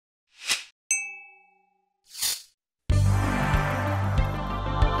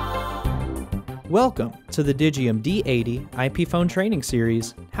Welcome to the Digium D80 IP Phone training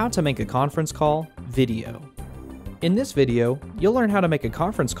series, How to Make a Conference Call Video. In this video, you'll learn how to make a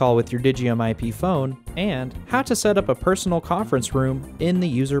conference call with your Digium IP phone and how to set up a personal conference room in the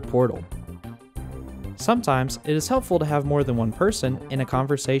user portal. Sometimes it is helpful to have more than one person in a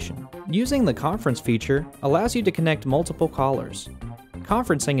conversation. Using the conference feature allows you to connect multiple callers.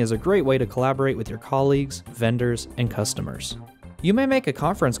 Conferencing is a great way to collaborate with your colleagues, vendors, and customers. You may make a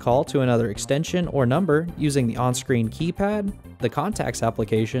conference call to another extension or number using the on-screen keypad, the Contacts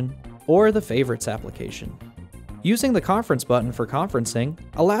application, or the Favorites application. Using the conference button for conferencing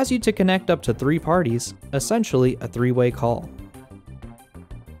allows you to connect up to 3 parties, essentially a 3-way call.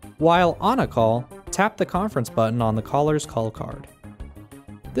 While on a call, tap the conference button on the caller's call card.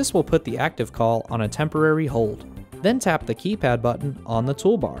 This will put the active call on a temporary hold. Then tap the keypad button on the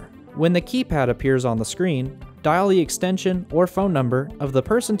toolbar. When the keypad appears on the screen, dial the extension or phone number of the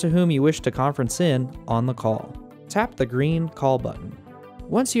person to whom you wish to conference in on the call. Tap the green call button.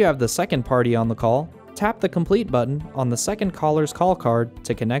 Once you have the second party on the call, tap the complete button on the second caller's call card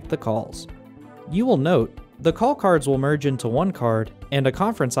to connect the calls. You will note the call cards will merge into one card and a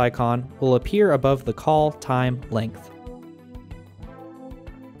conference icon will appear above the call time length.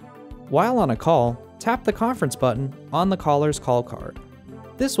 While on a call, tap the conference button on the caller's call card.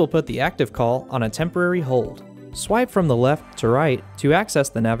 This will put the active call on a temporary hold. Swipe from the left to right to access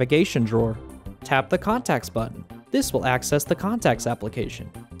the navigation drawer. Tap the Contacts button. This will access the Contacts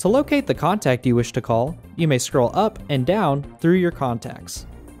application. To locate the contact you wish to call, you may scroll up and down through your contacts.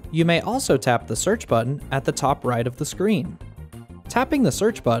 You may also tap the search button at the top right of the screen. Tapping the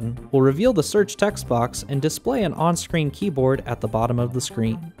search button will reveal the search text box and display an on-screen keyboard at the bottom of the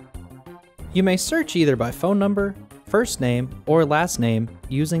screen. You may search either by phone number, first name, or last name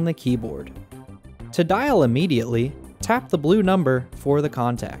using the keyboard. To dial immediately, tap the blue number for the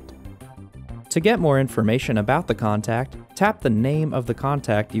contact. To get more information about the contact, tap the name of the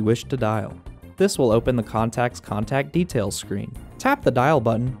contact you wish to dial. This will open the contact's contact details screen. Tap the dial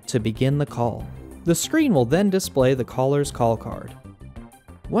button to begin the call. The screen will then display the caller's call card.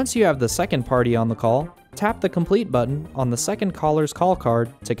 Once you have the second party on the call, tap the complete button on the second caller's call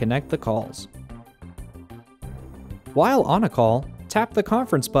card to connect the calls. While on a call, tap the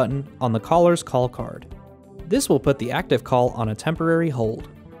conference button on the caller's call card. This will put the active call on a temporary hold.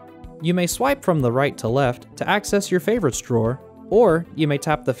 You may swipe from the right to left to access your favorites drawer, or you may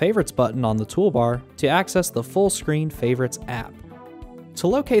tap the favorites button on the toolbar to access the full screen favorites app. To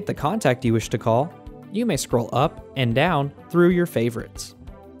locate the contact you wish to call, you may scroll up and down through your favorites.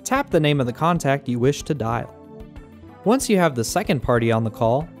 Tap the name of the contact you wish to dial. Once you have the second party on the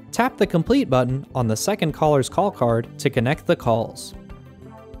call, tap the complete button on the second caller's call card to connect the calls.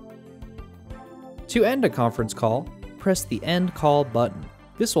 To end a conference call, press the End Call button.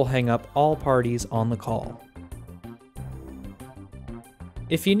 This will hang up all parties on the call.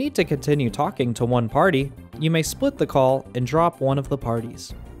 If you need to continue talking to one party, you may split the call and drop one of the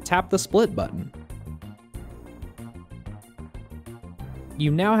parties. Tap the Split button. You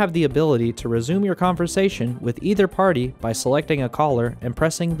now have the ability to resume your conversation with either party by selecting a caller and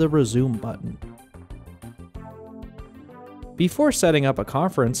pressing the Resume button. Before setting up a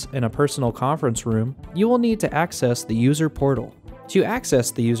conference in a personal conference room, you will need to access the user portal. To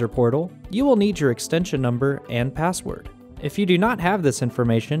access the user portal, you will need your extension number and password. If you do not have this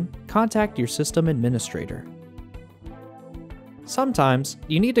information, contact your system administrator. Sometimes,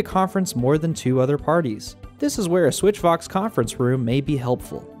 you need to conference more than 2 other parties. This is where a Switchvox conference room may be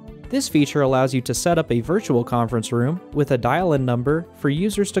helpful. This feature allows you to set up a virtual conference room with a dial-in number for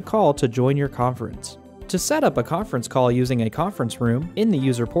users to call to join your conference. To set up a conference call using a conference room in the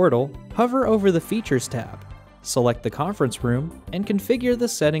user portal, hover over the Features tab, select the conference room, and configure the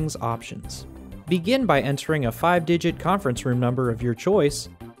settings options. Begin by entering a 5-digit conference room number of your choice,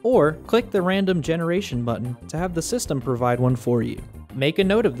 or click the random generation button to have the system provide one for you. Make a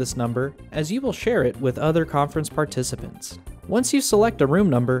note of this number, as you will share it with other conference participants. Once you select a room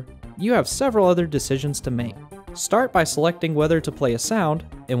number, you have several other decisions to make. Start by selecting whether to play a sound,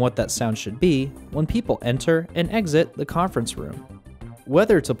 and what that sound should be, when people enter and exit the conference room.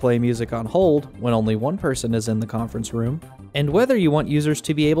 Whether to play music on hold when only one person is in the conference room, and whether you want users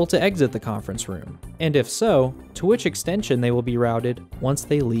to be able to exit the conference room, and if so, to which extension they will be routed once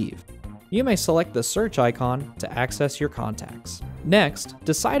they leave. You may select the search icon to access your contacts. Next,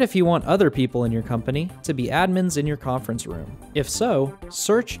 decide if you want other people in your company to be admins in your conference room. If so,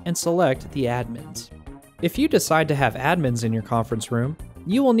 search and select the admins. If you decide to have admins in your conference room,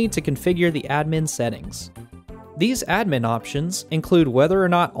 you will need to configure the admin settings. These admin options include whether or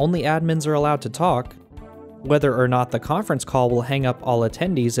not only admins are allowed to talk, whether or not the conference call will hang up all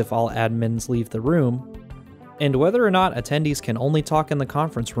attendees if all admins leave the room, and whether or not attendees can only talk in the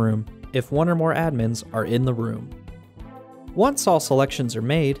conference room if one or more admins are in the room. Once all selections are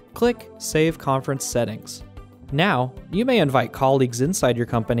made, click Save Conference Settings. Now, you may invite colleagues inside your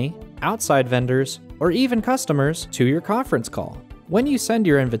company, outside vendors, or even customers to your conference call. When you send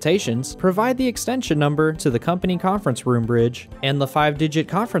your invitations, provide the extension number to the company conference room bridge and the 5-digit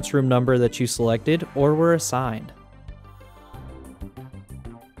conference room number that you selected or were assigned.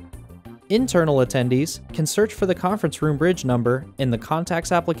 Internal attendees can search for the conference room bridge number in the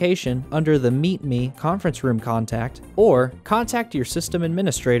Contacts application under the Meet Me conference room contact, or contact your system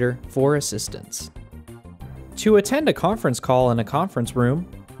administrator for assistance. To attend a conference call in a conference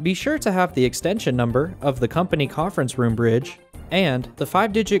room, be sure to have the extension number of the company conference room bridge and the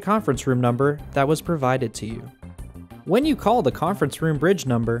 5-digit conference room number that was provided to you. When you call the conference room bridge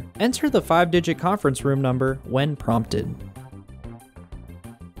number, enter the 5-digit conference room number when prompted.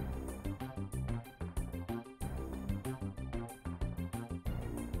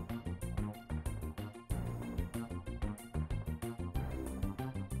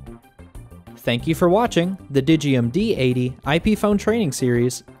 Thank you for watching the Digium D80 IP Phone Training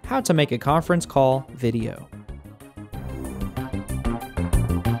Series, How to Make a Conference Call video.